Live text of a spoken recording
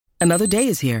Another day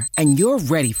is here, and you're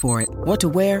ready for it. What to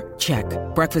wear? Check.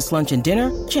 Breakfast, lunch, and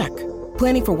dinner? Check.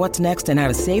 Planning for what's next and how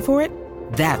to save for it?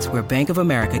 That's where Bank of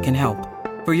America can help.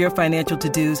 For your financial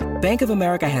to-dos, Bank of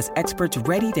America has experts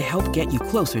ready to help get you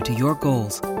closer to your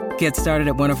goals. Get started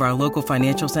at one of our local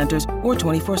financial centers or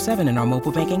 24/7 in our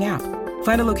mobile banking app.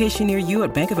 Find a location near you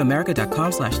at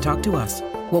bankofamerica.com/talktous.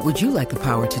 What would you like the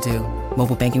power to do?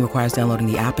 Mobile banking requires downloading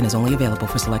the app and is only available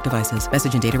for select devices.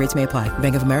 Message and data rates may apply.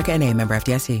 Bank of America N.A., member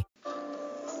FDIC.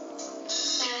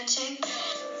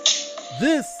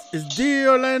 This is D.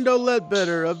 Orlando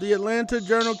Ledbetter of the Atlanta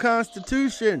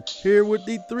Journal-Constitution, here with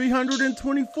the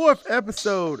 324th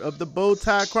episode of the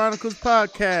Bowtie Chronicles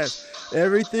podcast.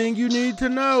 Everything you need to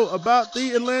know about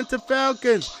the Atlanta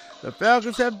Falcons. The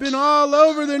Falcons have been all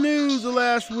over the news the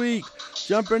last week,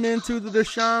 jumping into the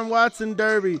Deshaun Watson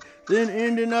derby, then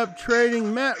ending up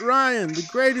trading Matt Ryan, the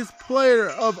greatest player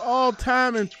of all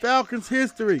time in Falcons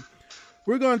history.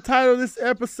 We're going to title this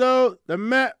episode, The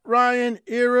Matt Ryan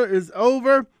Era is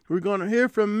Over. We're going to hear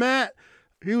from Matt.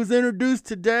 He was introduced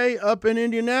today up in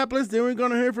Indianapolis. Then we're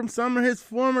going to hear from some of his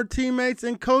former teammates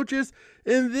and coaches.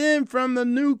 And then from the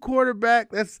new quarterback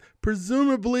that's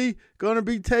presumably going to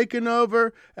be taking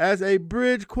over as a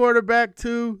bridge quarterback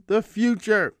to the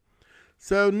future.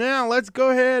 So now let's go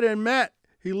ahead and Matt,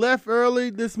 he left early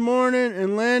this morning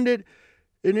and landed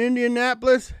in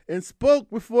Indianapolis and spoke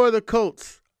before the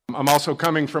Colts. I'm also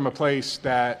coming from a place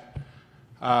that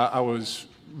I was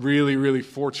really, really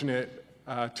fortunate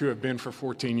to have been for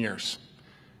 14 years.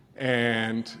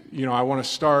 And, I want to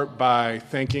start by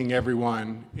thanking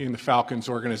everyone in the Falcons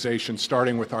organization,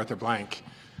 starting with Arthur Blank,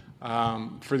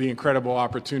 for the incredible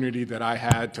opportunity that I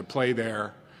had to play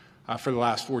there for the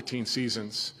last 14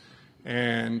 seasons.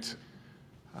 And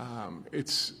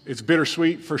it's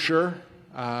bittersweet for sure,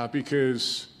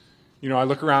 because I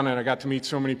look around and I got to meet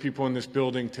so many people in this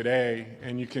building today,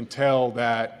 and you can tell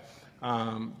that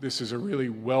this is a really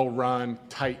well-run,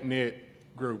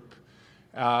 tight-knit group.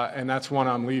 And that's one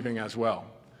I'm leaving as well.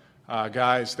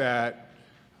 Guys that,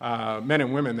 men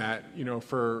and women that,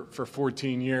 for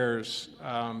 14 years,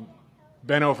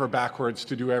 bent over backwards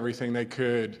to do everything they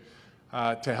could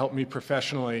to help me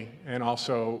professionally and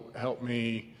also help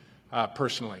me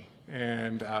personally.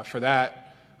 And for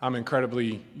that, I'm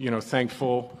incredibly,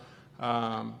 thankful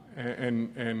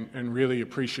and really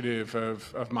appreciative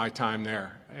of my time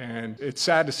there. And it's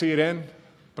sad to see it end,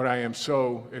 but I am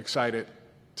so excited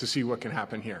to see what can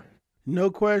happen here. No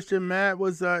question, Matt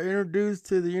was introduced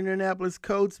to the Indianapolis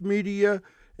Colts media,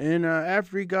 and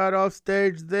after he got off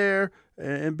stage there,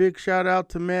 and big shout out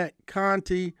to Matt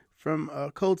Conti from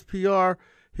Colts PR,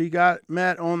 he got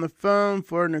Matt on the phone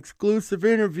for an exclusive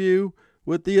interview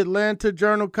with the Atlanta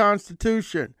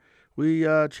Journal-Constitution. We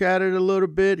chatted a little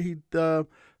bit. He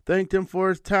thanked him for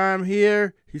his time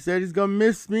here. He said he's going to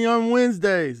miss me on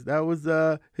Wednesdays. That was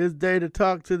his day to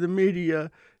talk to the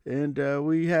media. And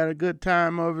we had a good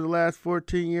time over the last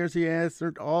 14 years. He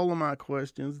answered all of my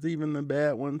questions, even the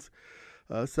bad ones.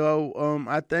 So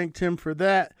I thanked him for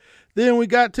that. Then we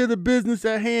got to the business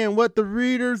at hand, what the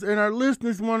readers and our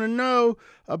listeners want to know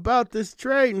about this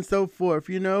trade and so forth.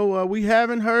 We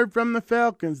haven't heard from the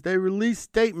Falcons. They released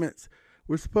statements.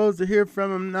 We're supposed to hear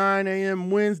from them 9 a.m.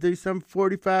 Wednesday, some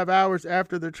 45 hours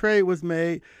after the trade was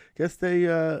made. Guess they,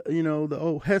 the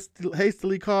old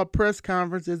hastily called press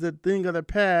conference is a thing of the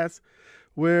past,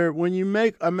 where when you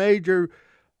make a major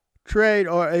trade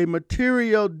or a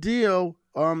material deal,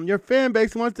 your fan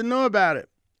base wants to know about it.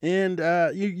 And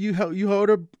you hold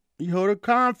a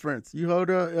conference, you hold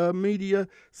a media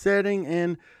setting,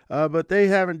 and but they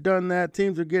haven't done that.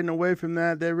 Teams are getting away from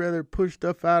that. They rather push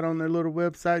stuff out on their little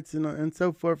websites and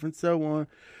so forth and so on.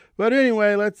 But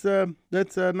anyway, let's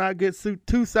not get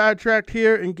too sidetracked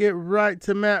here and get right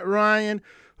to Matt Ryan,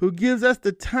 who gives us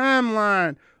the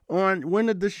timeline on when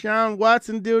the Deshaun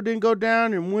Watson deal didn't go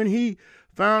down and when he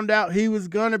found out he was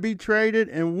going to be traded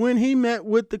and when he met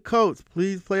with the Colts.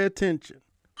 Please pay attention.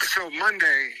 So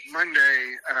Monday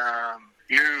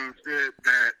knew that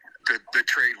the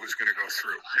trade was going to go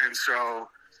through. And so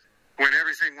when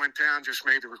everything went down, just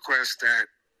made the request that,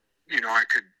 I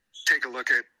could take a look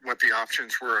at what the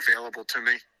options were available to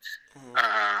me.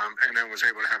 And then was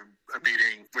able to have a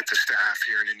meeting with the staff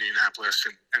here in Indianapolis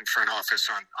and front office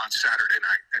on Saturday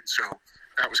night. And so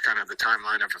that was kind of the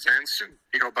timeline of events. And,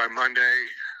 by Monday,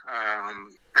 I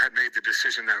had made the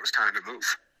decision that it was time to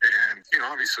move. And,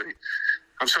 obviously,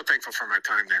 I'm so thankful for my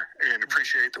time there and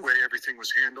appreciate the way everything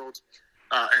was handled.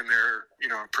 and their,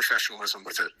 professionalism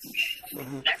with it.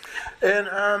 Mm-hmm. And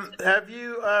have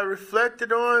you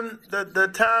reflected on the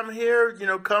time here,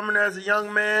 coming as a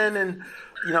young man and,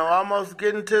 almost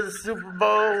getting to the Super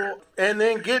Bowl and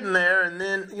then getting there and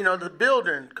then, the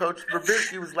building? Coach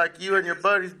Verbicki was like you and your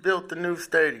buddies built the new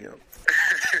stadium.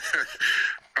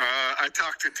 I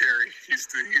talked to Terry. He's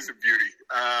a beauty.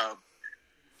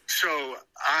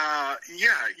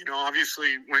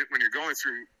 Obviously when you're going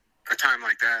through a time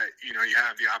like that, you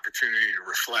have the opportunity to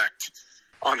reflect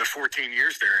on the 14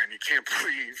 years there, and you can't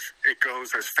believe it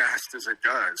goes as fast as it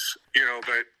does,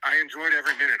 but I enjoyed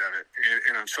every minute of it.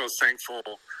 And I'm so thankful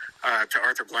to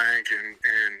Arthur Blank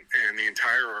and the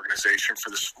entire organization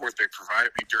for the support they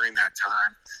provided me during that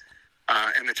time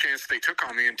and the chance they took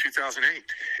on me in 2008.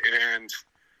 And,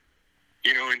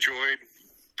 enjoyed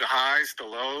the highs, the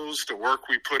lows, the work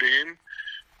we put in.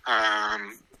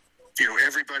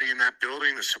 Everybody in that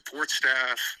building, the support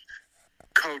staff,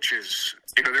 coaches,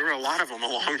 there were a lot of them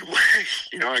along the way.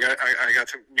 I got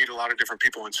to meet a lot of different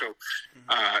people. And so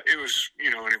it was,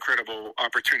 an incredible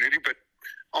opportunity, but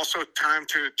also time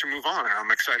to move on. And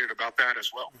I'm excited about that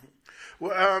as well.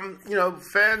 Well,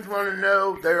 fans want to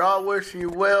know, they're all wishing you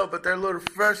well, but they're a little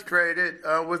frustrated.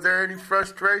 Was there any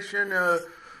frustration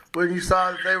when you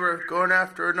saw that they were going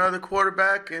after another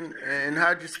quarterback, and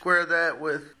how'd you square that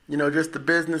with, just the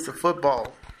business of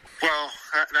football? Well,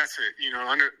 that's it.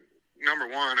 Number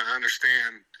one, I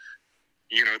understand,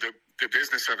 the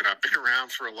business of it. I've been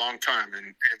around for a long time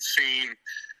and seen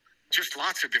just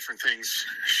lots of different things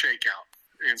shake out.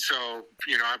 And so,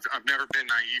 I've never been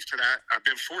naive to that. I've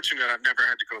been fortunate I've never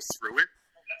had to go through it.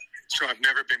 So I've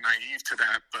never been naive to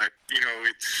that. But,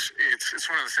 it's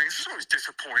one of the things. It's always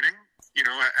disappointing,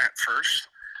 at first.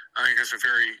 I think it's a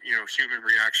very, human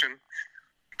reaction.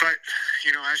 But,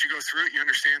 as you go through it, you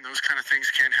understand those kind of things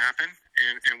can happen.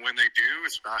 And when they do,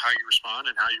 it's about how you respond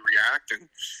and how you react. And,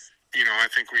 I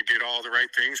think we did all the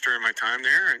right things during my time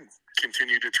there and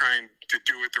continue to try and to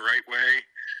do it the right way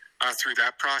through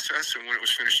that process. And when it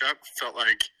was finished up, felt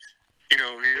like,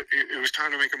 it was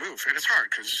time to make a move. And it's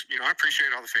hard because, I appreciate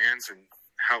all the fans and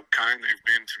how kind they've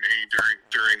been to me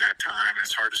during that time. And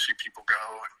it's hard to see people go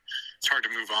and it's hard to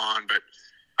move on. But,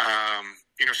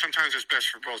 sometimes it's best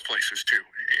for both places too.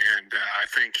 And I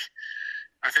think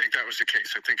that was the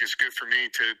case. I think it's good for me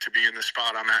to be in the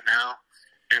spot I'm at now.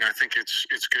 And I think it's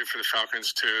good for the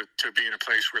Falcons to be in a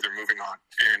place where they're moving on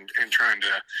and trying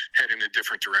to head in a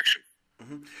different direction.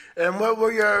 Mm-hmm. And what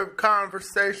were your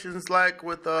conversations like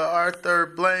with Arthur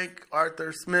Blank,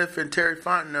 Arthur Smith, and Terry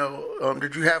Fontenot?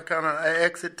 Did you have kind of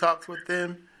exit talks with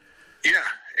them? Yeah,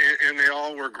 and they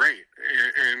all were great.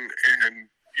 And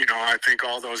I think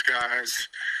all those guys,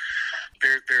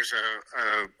 there's a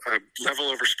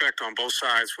level of respect on both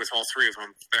sides with all three of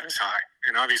them that is high.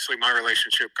 And obviously my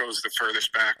relationship goes the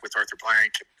furthest back with Arthur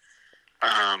Blank.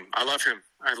 I love him.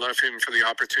 I love him for the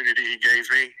opportunity he gave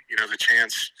me, the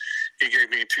chance he gave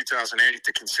me in 2008,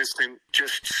 the consistent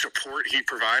just support he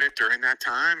provided during that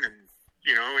time. And,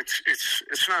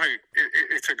 it's not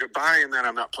it's a goodbye in that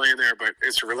I'm not playing there, but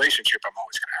it's a relationship I'm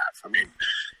always going to have. I mean,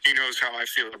 he knows how I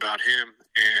feel about him.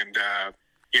 And,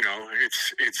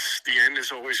 it's the end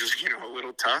is always just, a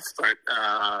little tough, but,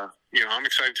 I'm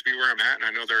excited to be where I'm at, and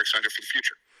I know they're excited for the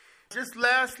future. Just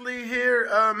lastly here,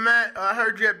 Matt, I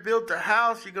heard you have built a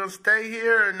house. You're going to stay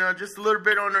here, and just a little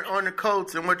bit on the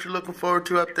Colts and what you're looking forward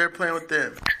to up there playing with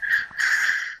them.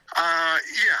 I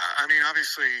mean,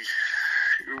 obviously,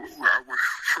 we're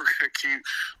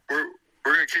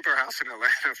going to keep our house in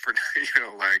Atlanta for,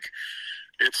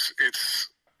 it's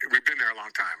we've been there a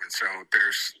long time, and so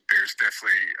there's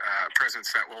definitely a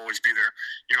presence that will always be there.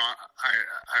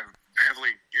 I'm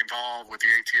heavily involved with the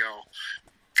ATL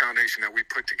Foundation that we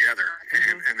put together,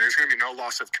 and there's going to be no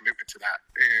loss of commitment to that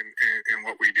and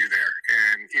what we do there.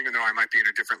 And even though I might be in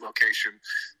a different location,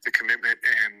 the commitment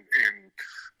and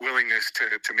willingness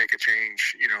to make a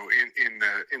change,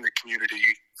 in the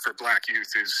community for Black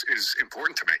youth is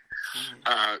important to me.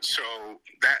 So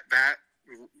that.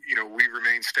 We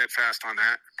remain steadfast on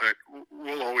that, but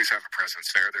we'll always have a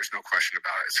presence there. There's no question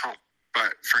about it. It's home.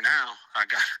 But for now, I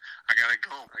gotta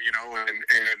go, and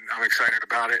I'm excited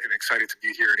about it and excited to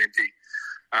be here at Indy.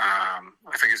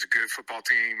 I think it's a good football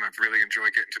team. I've really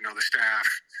enjoyed getting to know the staff,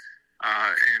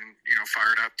 and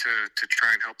fired up to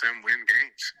try and help them win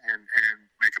games and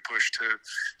make a push to,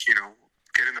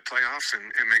 get in the playoffs and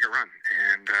make a run.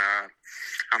 And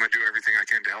I'm gonna do everything I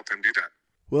can to help them do that.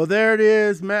 Well, there it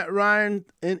is. Matt Ryan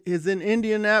is in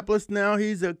Indianapolis now.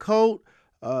 He's a Colt.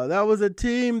 That was a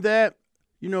team that,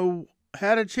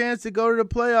 had a chance to go to the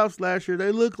playoffs last year.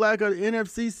 They looked like an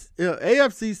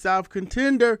AFC South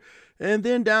contender, And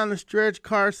then down the stretch,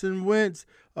 Carson Wentz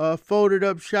folded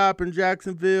up shop in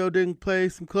Jacksonville, didn't play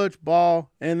some clutch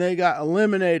ball, and they got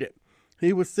eliminated.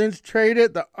 He was since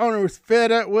traded. The owner was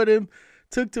fed up with him,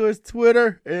 took to his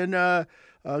Twitter, and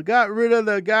got rid of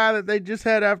the guy that they just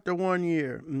had after 1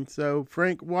 year. And so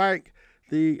Frank Reich,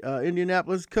 the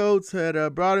Indianapolis Colts,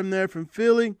 had brought him there from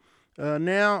Philly.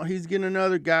 Now he's getting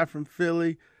another guy from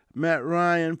Philly, Matt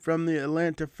Ryan from the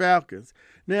Atlanta Falcons.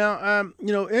 Now,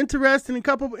 a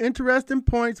couple of interesting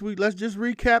points. Let's just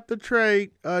recap the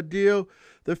trade deal.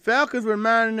 The Falcons were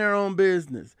minding their own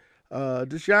business.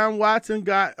 Deshaun Watson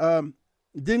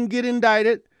didn't get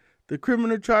indicted. The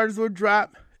criminal charges were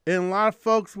dropped, and a lot of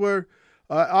folks were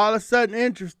all of a sudden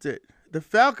interested. The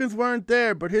Falcons weren't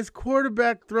there, but his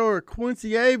quarterback thrower,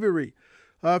 Quincy Avery,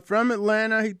 from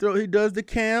Atlanta, he does the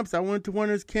camps. I went to one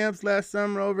of his camps last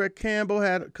summer over at Campbell.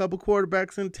 Had a couple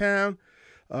quarterbacks in town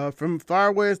from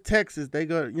far west Texas. They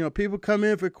go, people come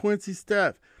in for Quincy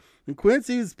stuff, and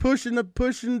Quincy is pushing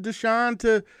Deshaun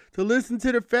to listen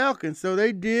to the Falcons. So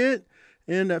they did,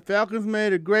 and the Falcons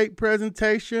made a great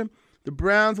presentation. The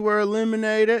Browns were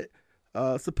eliminated,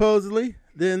 supposedly.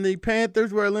 Then the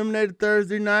Panthers were eliminated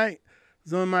Thursday night. It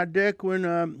was on my deck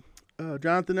when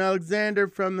Jonathan Alexander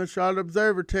from the Charlotte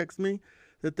Observer texted me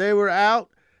that they were out.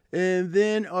 And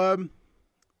then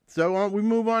we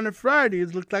move on to Friday.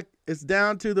 It looks like it's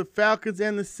down to the Falcons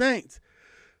and the Saints.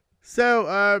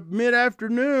 So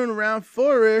mid-afternoon, around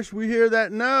 4-ish, we hear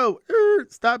that,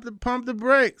 pump the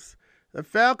brakes. The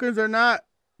Falcons are not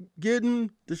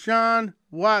getting Deshaun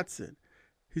Watson.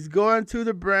 He's going to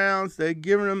the Browns. They're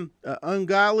giving him an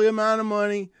ungodly amount of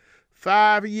money.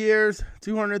 5 years,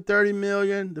 $230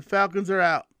 million. The Falcons are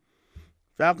out.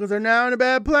 Falcons are now in a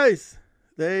bad place.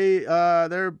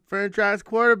 Their franchise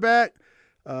quarterback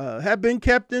had been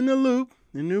kept in the loop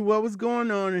and knew what was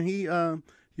going on, and you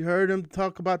heard him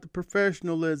talk about the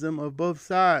professionalism of both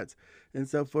sides and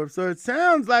so forth. So it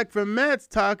sounds like from Matt's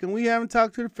talk, and we haven't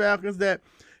talked to the Falcons, that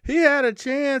he had a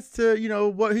chance to,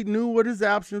 what his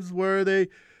options were.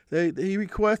 He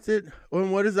requested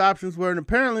on what his options were, and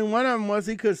apparently one of them was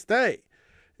he could stay.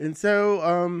 And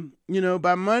so,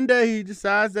 by Monday he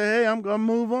decides that, hey, I'm gonna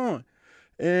move on.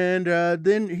 And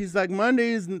then he's like,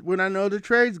 Monday is when I know the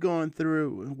trade's going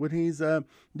through, when he's due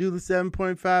the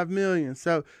 $7.5 million.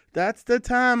 So that's the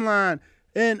timeline.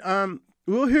 And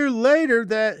we'll hear later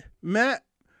that Matt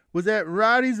was at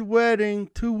Roddy's wedding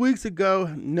 2 weeks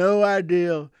ago. No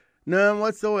idea, none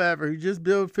whatsoever. He just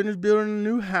finished building a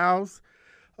new house.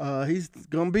 He's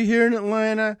going to be here in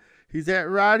Atlanta. He's at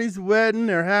Roddy's wedding.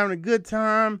 They're having a good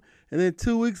time. And then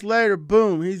 2 weeks later,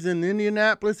 boom, he's in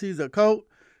Indianapolis. He's a Colt.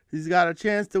 He's got a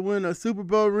chance to win a Super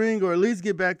Bowl ring or at least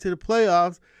get back to the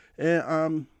playoffs.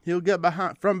 And he'll get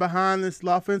from behind this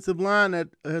offensive line that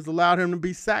has allowed him to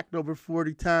be sacked over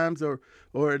 40 times or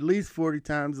at least 40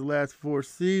 times the last 4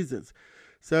 seasons.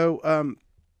 So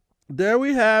there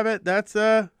we have it. That's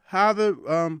how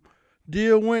the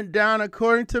deal went down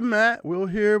according to Matt. We'll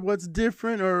hear what's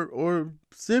different or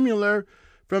similar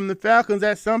from the Falcons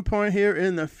at some point here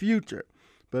in the future.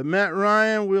 But Matt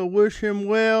Ryan, we'll wish him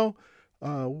well.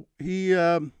 He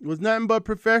was nothing but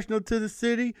professional to the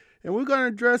city, and we're going to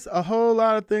address a whole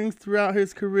lot of things throughout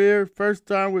his career. First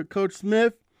time with Coach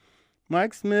Smith,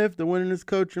 Mike Smith, the winningest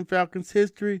coach in Falcons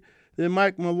history. Then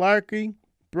Mike Mularkey,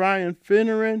 Brian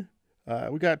Finneran.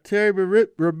 We got Terry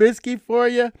Robisky for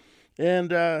you,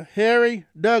 and Harry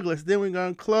Douglas. Then we're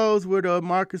going to close with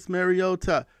Marcus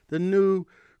Mariota, the new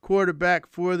quarterback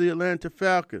for the Atlanta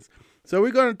Falcons. So we're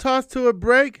going to toss to a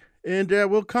break, and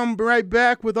we'll come right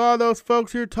back with all those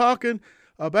folks here talking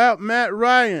about Matt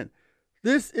Ryan.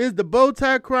 This is the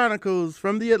Bowtie Chronicles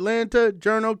from the Atlanta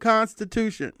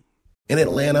Journal-Constitution. In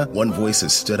Atlanta, one voice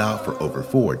has stood out for over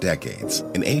 4 decades.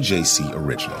 An AJC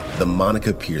original, The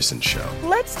Monica Pearson Show.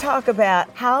 Let's talk about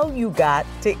how you got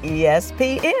to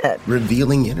ESPN.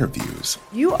 Revealing interviews.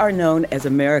 You are known as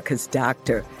America's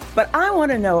doctor, but I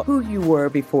want to know who you were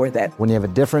before that. When you have a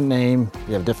different name,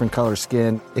 you have different color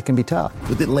skin, it can be tough.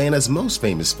 With Atlanta's most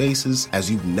famous faces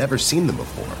as you've never seen them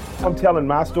before. I'm telling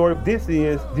my story. This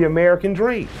is the American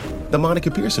dream. The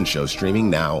Monica Pearson Show, streaming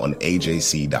now on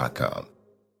AJC.com.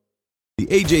 The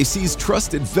AJC's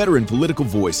trusted veteran political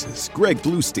voices, Greg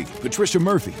Bluestein, Patricia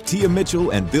Murphy, Tia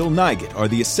Mitchell, and Bill Nygut, are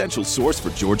the essential source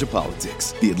for Georgia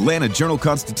politics. The Atlanta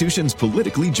Journal-Constitution's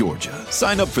Politically Georgia.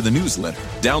 Sign up for the newsletter,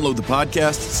 download the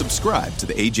podcast, subscribe to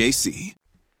the AJC.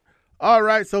 All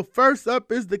right, so first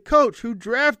up is the coach who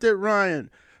drafted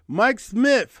Ryan, Mike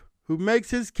Smith, who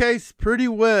makes his case pretty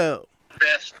well.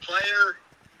 Best player,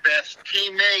 best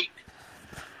teammate,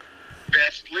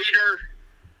 best leader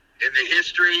in the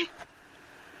history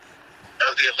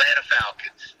of the Atlanta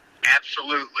Falcons.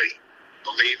 Absolutely.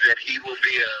 believe that he will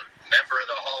be a member of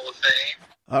the Hall of Fame.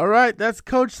 All right, that's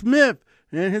Coach Smith.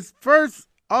 And his first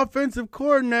offensive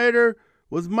coordinator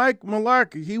was Mike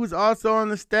Mularkey. He was also on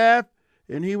the staff,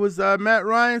 and he was Matt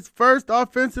Ryan's first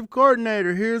offensive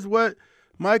coordinator. Here's what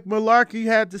Mike Mularkey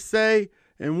had to say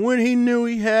and when he knew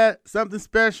he had something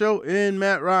special in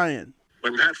Matt Ryan.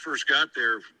 When Matt first got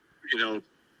there,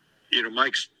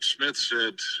 Mike Smith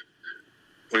said,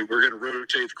 we're going to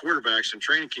rotate the quarterbacks in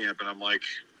training camp. And I'm like,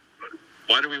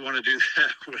 why do we want to do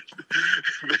that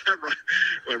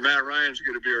when Matt Ryan's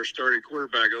going to be our starting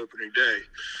quarterback opening day?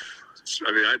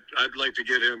 I mean, I'd like to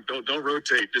get him. Don't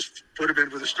rotate. Just put him in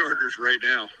with the starters right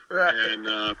now. Right.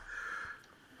 And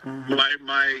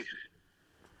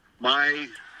my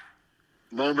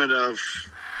moment of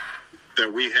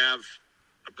that we have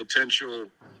a potential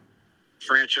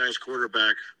franchise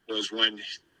quarterback was when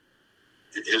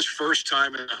his first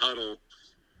time in the huddle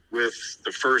with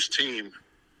the first team,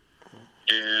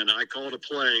 and I called a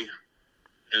play,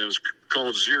 and it was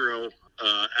called zero,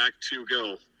 act two,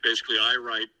 go. Basically, I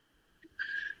write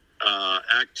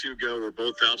act two, go. We're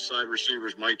both outside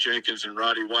receivers. Mike Jenkins and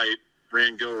Roddy White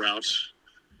ran go routes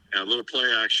and a little play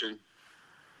action.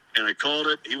 And I called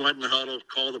it. He went in the huddle,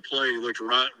 called the play. He looked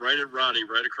right at Roddy,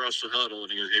 right across the huddle,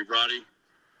 and he goes, "Hey, Roddy,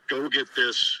 go get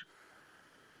this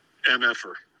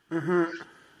MFer." Mm-hmm.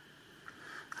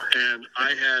 And I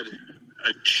had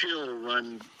a chill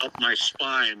run up my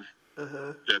spine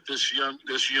that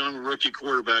this young rookie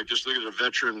quarterback just looked at a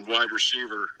veteran wide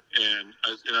receiver, and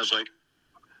I was like,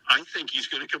 I think he's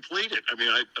going to complete it. I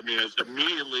mean,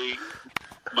 immediately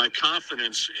my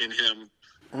confidence in him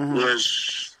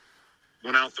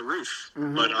went out the roof.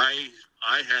 Mm-hmm. But I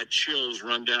had chills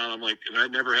run down. I'm like, and I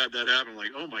never had that happen. I'm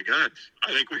like, oh my God,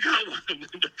 I think we got one.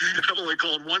 I've only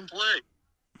called one play.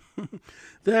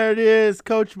 There it is,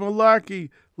 Coach Mularkey,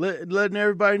 letting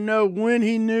everybody know when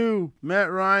he knew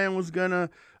Matt Ryan was they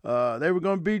were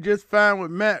gonna be just fine with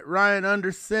Matt Ryan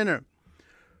under center.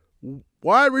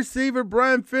 Wide receiver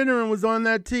Brian Finneran was on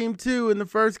that team too in the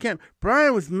first camp.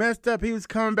 Brian was messed up. He was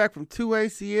coming back from 2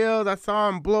 ACLs. I saw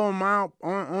him blow him out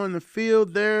on the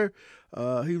field there.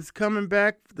 He was coming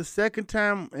back the second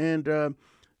time, and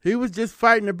he was just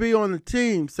fighting to be on the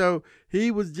team. So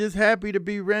he was just happy to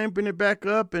be ramping it back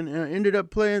up, and ended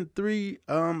up playing three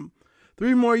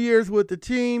more years with the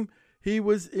team. He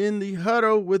was in the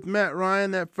huddle with Matt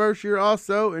Ryan that first year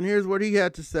also, and here's what he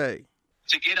had to say.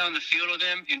 To get on the field with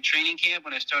him in training camp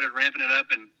when I started ramping it up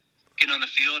and getting on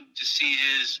the field, to see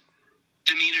his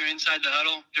demeanor inside the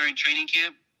huddle during training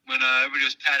camp when everybody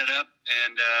was padded up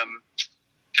and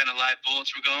kind of live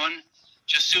bullets were going.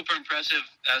 Just super impressive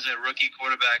as a rookie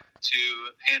quarterback to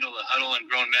handle the huddle and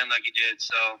grown men like he did.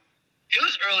 So it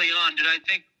was early on. I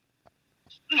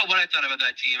don't know what I thought about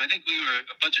that team. I think we were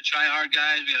a bunch of try-hard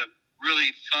guys. We had a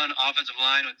really fun offensive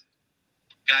line with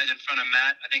guys in front of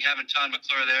Matt. I think having Todd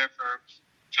McClure there for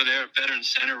their veteran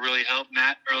center really helped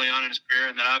Matt early on in his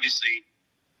career. And then obviously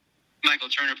Michael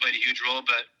Turner played a huge role,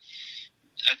 but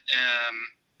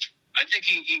I think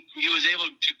he was able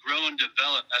to grow and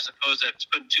develop as opposed to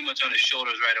putting too much on his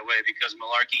shoulders right away, because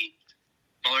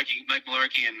Mike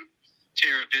Mularkey and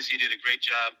Terry Robisky did a great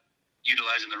job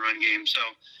utilizing the run game. So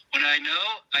when I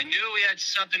knew we had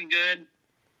something good,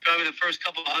 probably the first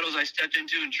couple of huddles I stepped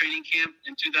into in training camp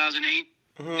in 2008,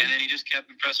 and then he just kept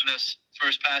impressing us.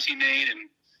 First pass he made, and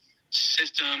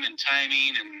system and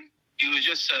timing, and he was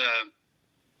just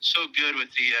so good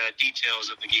with the details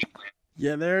of the game plan.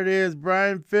 Yeah, there it is.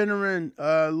 Brian Finneran,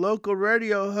 local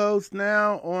radio host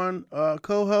now on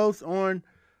co-host on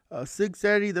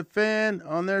 680 The Fan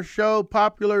on their show,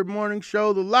 popular morning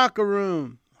show, The Locker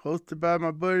Room, hosted by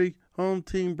my buddy, home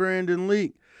team Brandon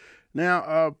Leak.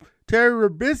 Now, Terry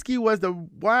Robisky was the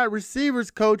wide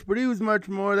receivers coach, but he was much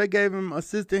more. They gave him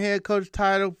assistant head coach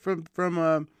title from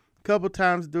a couple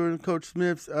times during Coach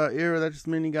Smith's era. That just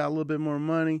meant he got a little bit more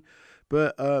money.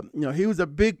 But, he was a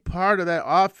big part of that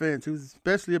offense. He was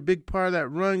especially a big part of that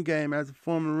run game as a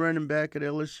former running back at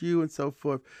LSU and so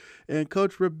forth. And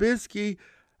Coach Robisky,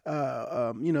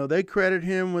 they credit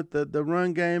him with the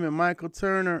run game and Michael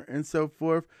Turner and so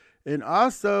forth. And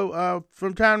also,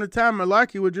 from time to time,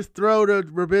 Mularkey would just throw to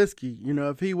Robisky.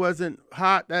 If he wasn't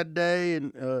hot that day,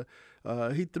 and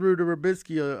he threw to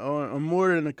Robisky on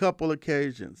more than a couple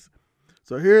occasions.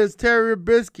 So here's Terry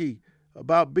Robisky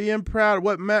about being proud of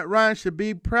what Matt Ryan should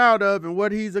be proud of and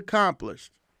what he's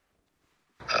accomplished.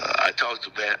 I talked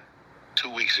to Matt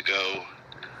 2 weeks ago.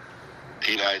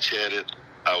 He and I chatted.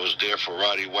 I was there for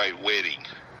Roddy White's wedding,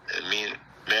 and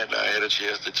Matt and I had a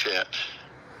chance to chat.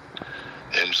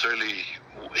 And certainly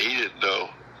he didn't know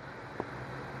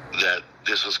that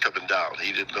this was coming down.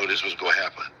 He didn't know this was going to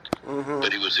happen.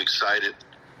 but he was excited.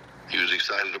 He was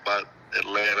excited about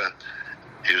Atlanta.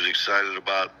 He was excited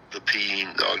about the team,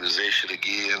 the organization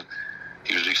again.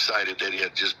 He was excited that he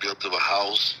had just built him a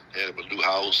house, had him a new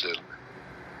house, and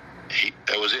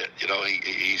that was it. You know,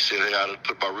 he said, hey, I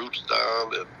put my roots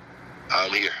down, and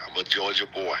I'm here. I'm a Georgia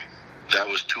boy. That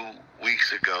was 2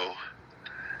 weeks ago,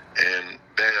 and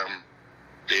bam,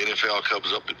 the NFL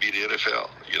comes up to be the NFL.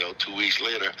 You know, 2 weeks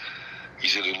later,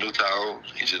 he's in a new town,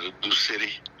 he's in a new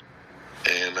city,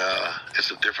 and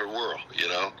it's a different world, you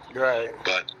know? Right.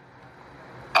 But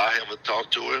I haven't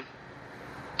talked to him,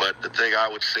 but the thing I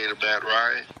would say to Matt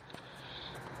Ryan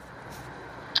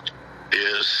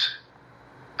is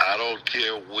I don't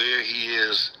care where he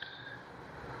is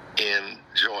in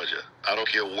Georgia. I don't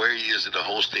care where he is in the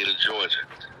whole state of Georgia.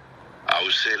 I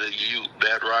would say to you,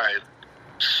 Matt Ryan,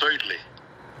 certainly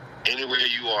anywhere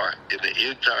you are in the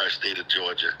entire state of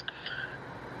Georgia,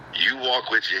 you walk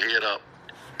with your head up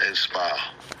and smile.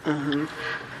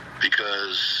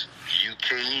 Because you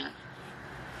came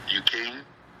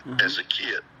as a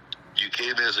kid. You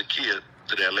came as a kid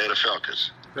to the Atlanta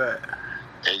Falcons. Right.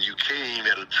 And you came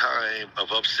at a time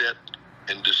of upset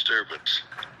and disturbance.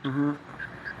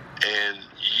 And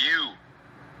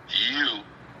you,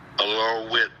 along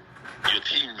with your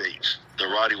teammates, the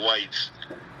Roddy Whites,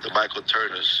 the Michael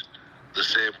Turners, the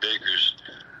Sam Bakers,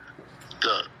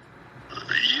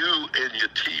 you and your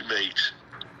teammates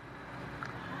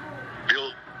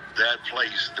built that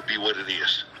place to be what it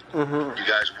is. You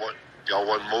guys y'all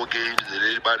won more games than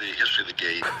anybody in the history of the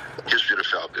game, history of the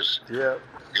Falcons. Yeah.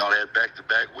 Y'all had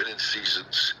back-to-back winning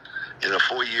seasons. In a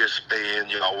 4-year span,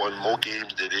 y'all won more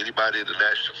games than anybody in the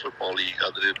National Football League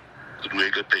other than the New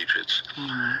England Patriots.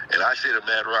 And I say to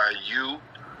Matt Ryan,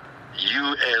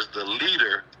 you as the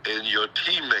leader and your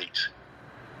teammates,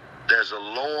 there's a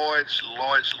large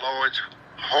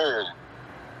home,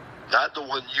 not the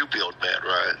one you built, Matt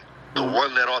Ryan, the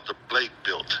one that Arthur Blake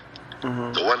built,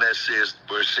 the one that says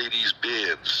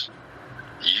Mercedes-Benz.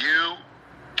 You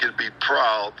can be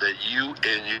proud that you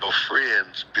and your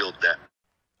friends built that.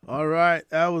 All right,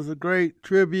 that was a great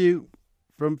tribute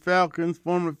from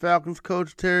former Falcons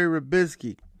coach Terry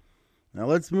Robiskie. Now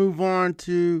let's move on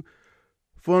to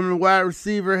former wide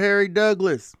receiver Harry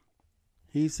Douglas.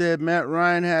 He said Matt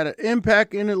Ryan had an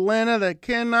impact in Atlanta that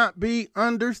cannot be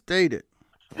understated.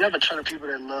 You have a ton of people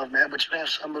that love Matt, but you have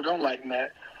some who don't like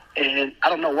Matt. And I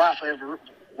don't know why, for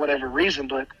whatever reason,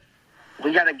 but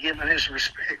we got to give him his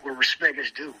respect where respect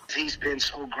is due. He's been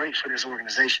so great for this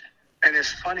organization. And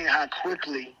it's funny how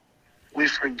quickly we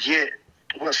forget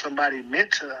what somebody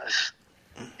meant to us.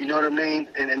 You know what I mean?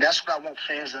 And that's what I want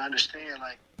fans to understand.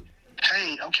 Like,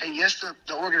 hey, okay, yes,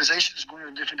 the organization is going in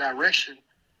a different direction,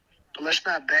 but let's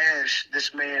not bash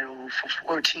this man who for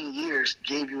 14 years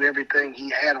gave you everything he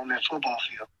had on that football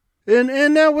field.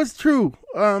 And that was true.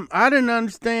 I didn't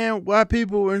understand why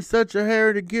people were in such a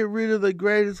hurry to get rid of the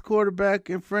greatest quarterback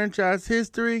in franchise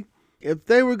history. If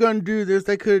they were going to do this,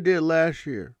 they could have did it last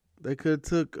year. They could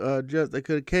have they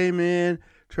could have came in,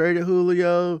 traded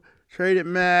Julio, traded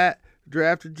Matt,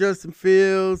 drafted Justin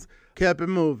Fields, kept it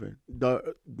moving.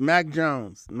 Mac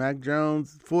Jones,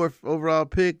 4th overall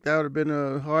pick, that would have been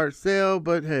a hard sell,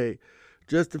 but hey,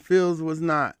 Justin Fields was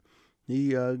not.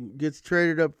 He gets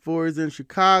traded up for, he's in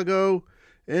Chicago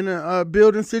in a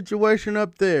building situation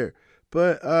up there.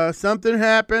 But something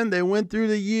happened. They went through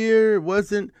the year. It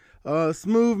wasn't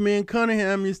smooth. Me and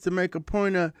Cunningham used to make a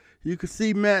point of, you could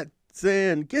see Matt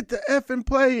saying, get the effing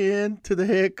play in to the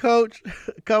head coach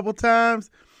a couple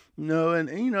times. You know, and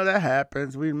you know, that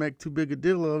happens. We didn't make too big a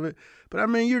deal of it. But, I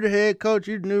mean, you're the head coach.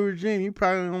 You're the new regime. You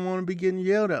probably don't want to be getting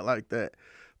yelled at like that.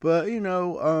 But, you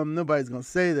know, nobody's going to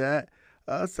say that.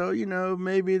 So, you know,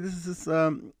 maybe this is,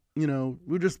 you know,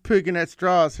 we're just picking at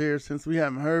straws here since we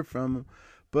haven't heard from him.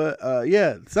 But,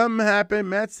 yeah, something happened.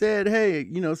 Matt said, hey,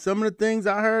 you know, some of the things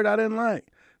I heard I didn't like.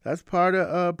 That's part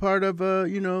of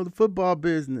you know, the football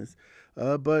business.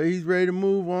 But he's ready to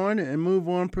move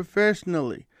on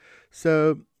professionally.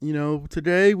 So, you know,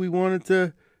 today we wanted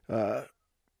to,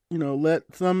 you know,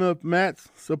 let some of Matt's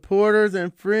supporters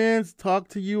and friends talk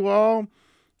to you all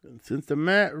since the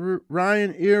Matt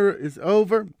Ryan era is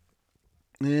over.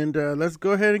 And let's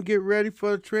go ahead and get ready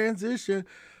for the transition.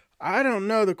 I don't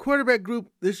know. The quarterback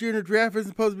group this year in the draft isn't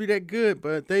supposed to be that good,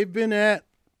 but they've been at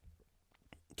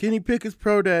Kenny Pickett's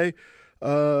pro day.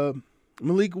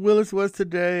 Malik Willis was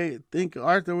today. I think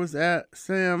Arthur was at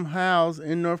Sam Howell's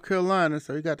in North Carolina,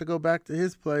 so he got to go back to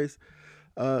his place.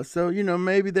 So, you know,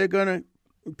 maybe they're going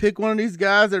to pick one of these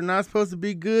guys that are not supposed to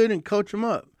be good and coach them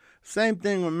up. Same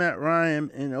thing with Matt Ryan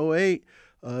in 2008.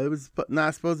 It was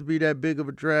not supposed to be that big of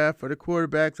a draft for the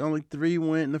quarterbacks. Only 3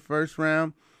 went in the first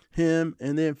round. him,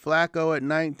 and then Flacco at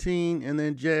 19, and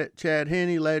then Chad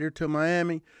Henne later to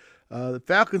Miami. The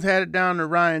Falcons had it down to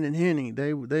Ryan and Henne.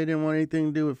 They didn't want anything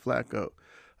to do with Flacco.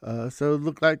 So it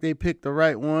looked like they picked the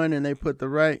right one, and they put the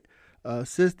right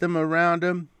system around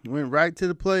him. Went right to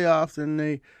the playoffs in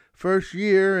the first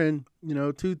year, and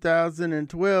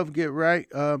 2012 get right.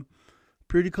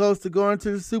 Pretty close to going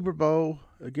to the Super Bowl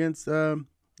against San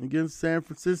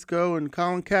Francisco, and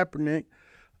Colin Kaepernick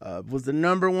was the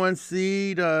number 1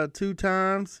 seed 2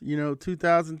 times.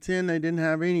 2010 they didn't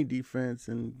have any defense,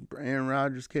 and Aaron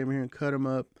Rodgers came here and cut them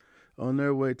up on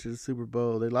their way to the Super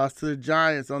Bowl. They lost to the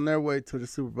Giants on their way to the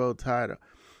Super Bowl title.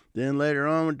 Then later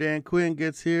on, when Dan Quinn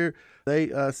gets here, they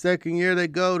second year they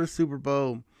go to Super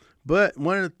Bowl. But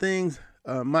one of the things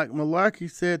Mike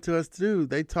Mularkey said to us too,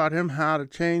 they taught him how to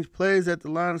change plays at the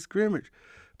line of scrimmage.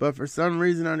 But for some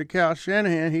reason under Kyle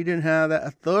Shanahan, he didn't have that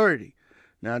authority.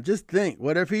 Now just think,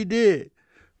 what if he did?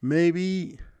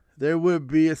 Maybe there would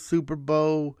be a Super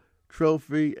Bowl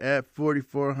trophy at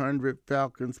 4400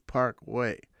 Falcons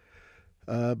Parkway.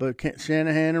 But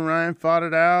Shanahan and Ryan fought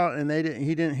it out, and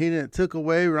he didn't took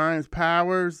away Ryan's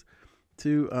powers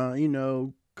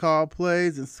to call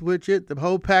plays and switch it. The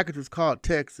whole package was called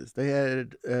Texas. They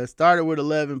had started with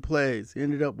 11 plays,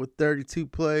 ended up with 32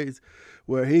 plays,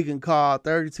 where he can call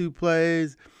 32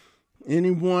 plays,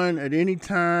 anyone at any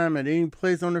time at any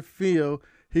place on the field.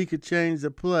 He could change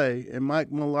the play. And Mike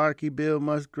Mularkey, Bill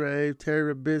Musgrave,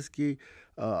 Terry Robisky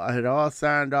had all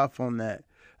signed off on that.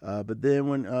 But then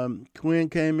when Quinn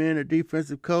came in, a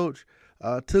defensive coach,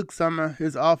 took some of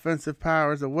his offensive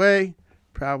powers away,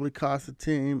 probably cost the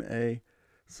team a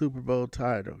Super Bowl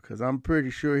title, because I'm pretty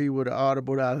sure he would have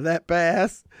audibled out of that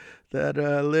pass that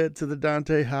led to the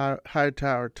Dante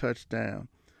Hightower touchdown.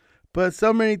 But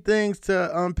so many things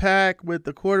to unpack with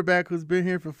the quarterback who's been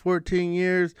here for 14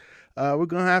 years. We're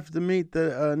going to have to meet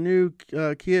the new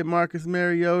kid, Marcus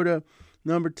Mariota,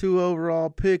 number 2 overall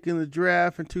pick in the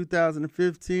draft in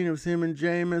 2015. It was him and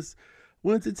Jameis.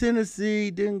 Went to Tennessee,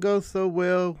 didn't go so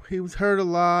well. He was hurt a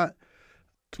lot.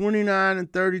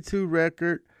 29-32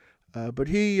 record. But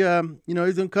he, he's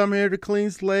going to come here to clean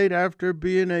slate after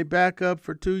being a backup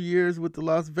for 2 years with the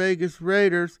Las Vegas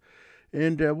Raiders.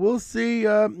 And we'll see,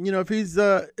 if he's,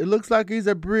 it looks like he's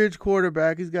a bridge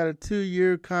quarterback. He's got a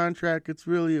 2-year contract. It's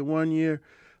really a 1-year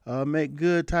make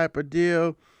good type of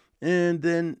deal. And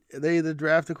then they either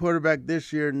draft a quarterback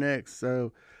this year or next.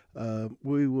 So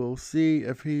we will see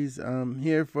if he's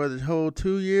here for the whole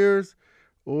 2 years,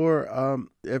 or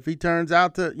if he turns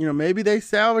out to, maybe they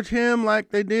salvage him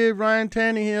like they did Ryan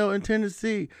Tannehill in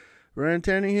Tennessee. Ryan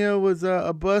Tannehill was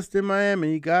a bust in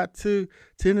Miami. He got to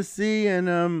Tennessee,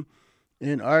 and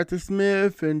Arthur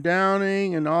Smith and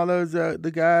Downing and all those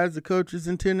the guys, the coaches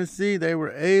in Tennessee, they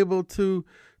were able to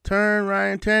turn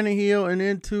Ryan Tannehill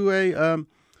into a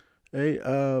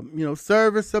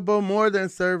serviceable, more than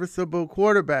serviceable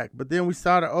quarterback. But then we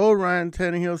saw the old Ryan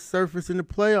Tannehill surface in the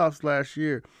playoffs last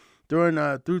year,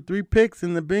 threw 3 picks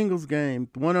in the Bengals game,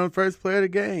 one on the first play of the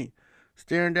game,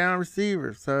 staring down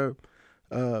receivers. So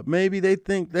maybe they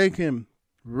think they can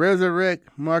resurrect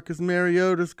Marcus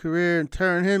Mariota's career and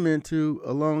turn him into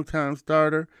a long-time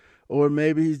starter, or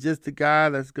maybe he's just a guy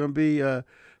that's going to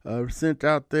be sent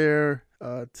out there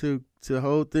to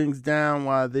hold things down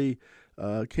while the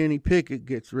Kenny Pickett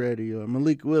gets ready, or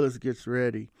Malik Willis gets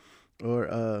ready,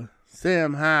 or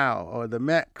Sam Howell, or the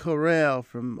Matt Corral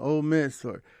from Ole Miss,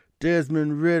 or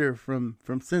Desmond Ridder from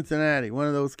Cincinnati. One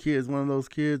of those kids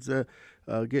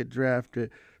get drafted.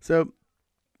 So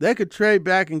they could trade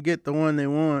back and get the one they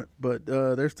want, but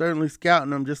they're certainly scouting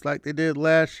them just like they did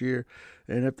last year.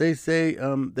 And if they say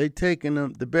they taking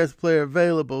them the best player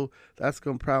available, that's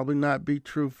going to probably not be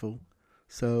truthful.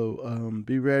 So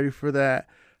be ready for that.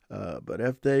 But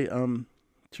if they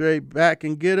trade back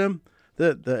and get him,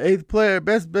 the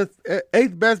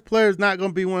eighth best player is not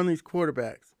going to be one of these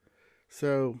quarterbacks.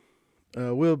 So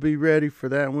we'll be ready for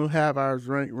that, and we'll have our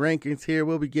rankings here.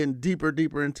 We'll be getting deeper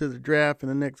into the draft in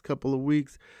the next couple of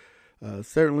weeks.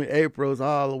 Certainly April's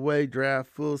all the way, draft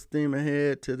full steam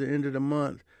ahead to the end of the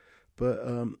month. But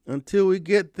until we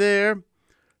get there,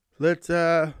 let's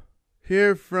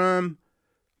hear from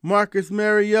Marcus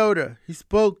Mariota. He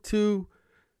spoke to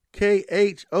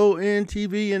KHON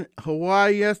TV in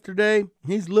Hawaii yesterday.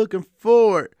 He's looking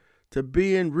forward to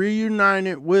being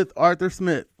reunited with Arthur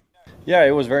Smith. Yeah,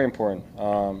 it was very important.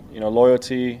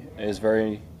 Loyalty is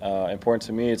very important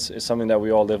to me. It's something that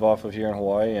we all live off of here in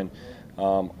Hawaii, and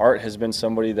Art has been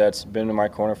somebody that's been in my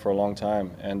corner for a long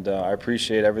time, and I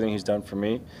appreciate everything he's done for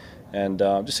me, and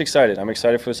I'm just excited. I'm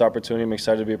excited for this opportunity. I'm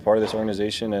excited to be a part of this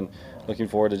organization, and looking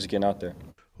forward to just getting out there.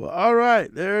 Well, all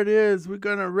right, there it is. We're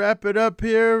going to wrap it up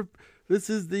here. This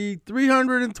is the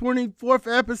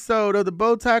 324th episode of the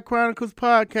Bowtie Chronicles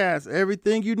podcast.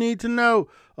 Everything you need to know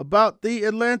about the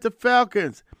Atlanta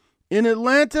Falcons. In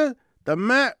Atlanta, the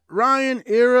Matt Ryan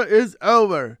era is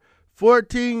over.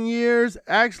 14 years,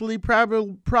 actually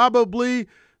probably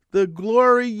the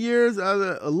glory years of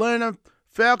the Atlanta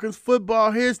Falcons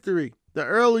football history. The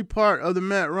early part of the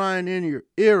Matt Ryan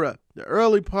era. The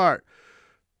early part.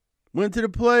 Went to the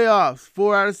playoffs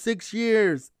 4 out of 6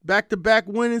 years. Back-to-back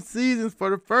winning seasons for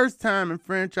the first time in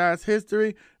franchise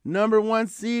history. Number 1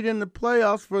 seed in the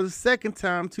playoffs for the second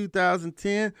time,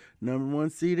 2010. Number 1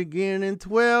 seed again in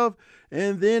 12.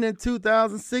 And then in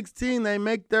 2016, they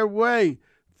make their way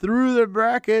through the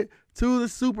bracket to the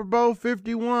Super Bowl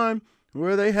 51,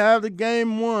 where they have the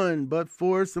game won. But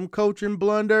for some coaching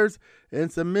blunders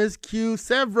and some miscues,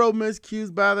 several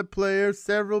miscues by the players,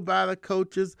 several by the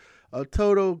coaches, a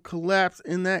total collapse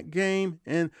in that game,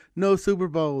 and no Super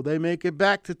Bowl. They make it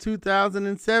back to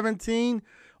 2017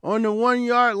 on the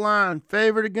 1-yard line,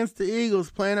 favored against the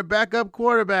Eagles, playing a backup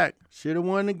quarterback. Should have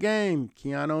won the game.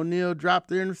 Keanu O'Neal dropped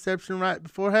the interception right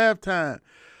before halftime.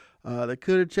 They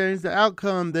could have changed the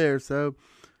outcome there. So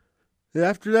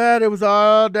after that, it was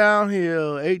all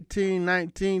downhill. 18,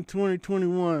 19, 20,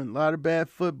 21. A lot of bad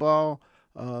football,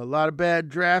 a lot of bad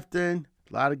drafting,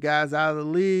 a lot of guys out of the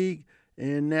league.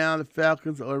 And now the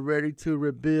Falcons are ready to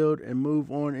rebuild and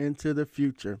move on into the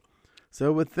future.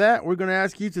 So with that, we're going to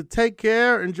ask you to take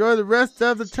care. Enjoy the rest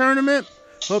of the tournament.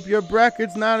 Hope your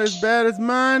bracket's not as bad as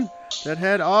mine that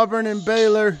had Auburn and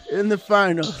Baylor in the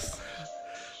finals.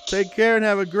 Take care and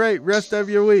have a great rest of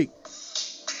your week.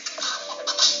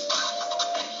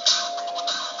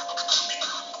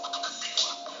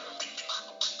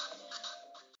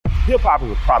 Hip-hop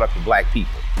is a product of black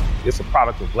people. It's a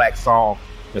product of black song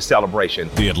and celebration.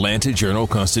 The Atlanta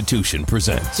Journal-Constitution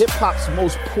presents hip-hop's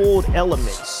most pulled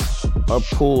elements are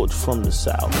pulled from the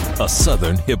South. A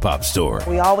Southern hip-hop story.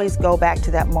 We always go back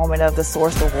to that moment of the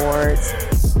Source Awards.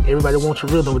 Everybody wants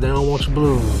your rhythm, but they don't want your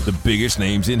blues. The biggest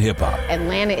names in hip-hop.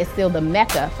 Atlanta is still the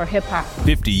mecca for hip-hop.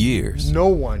 50 years. No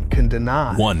one can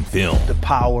deny one film. The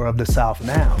power of the South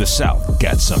now. The South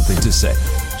got something to say.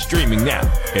 Streaming now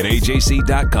at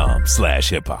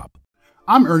ajc.com/hiphop.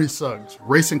 I'm Ernie Suggs,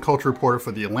 race and culture reporter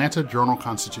for the Atlanta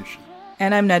Journal-Constitution.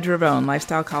 And I'm Nedra Ravone,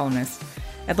 lifestyle columnist.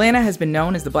 Atlanta has been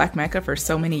known as the Black Mecca for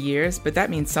so many years, but that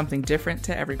means something different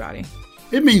to everybody.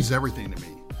 It means everything to me.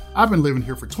 I've been living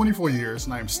here for 24 years,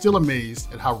 and I am still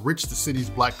amazed at how rich the city's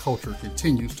black culture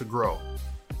continues to grow.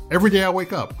 Every day I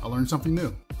wake up, I learn something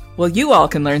new. Well, you all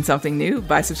can learn something new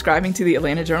by subscribing to the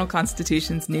Atlanta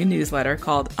Journal-Constitution's new newsletter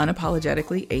called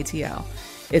Unapologetically ATL.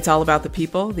 It's all about the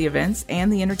people, the events, and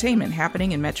the entertainment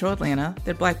happening in Metro Atlanta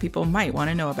that black people might want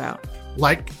to know about.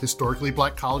 Like historically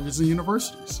black colleges and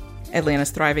universities.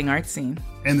 Atlanta's thriving art scene.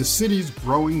 And the city's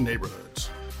growing neighborhoods.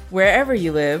 Wherever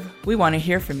you live, we want to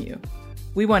hear from you.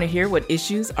 We want to hear what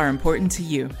issues are important to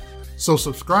you. So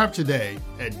subscribe today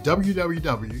at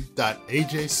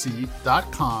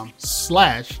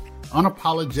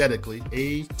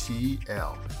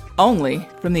www.ajc.com/unapologeticallyATL. Only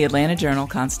from the Atlanta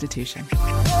Journal-Constitution.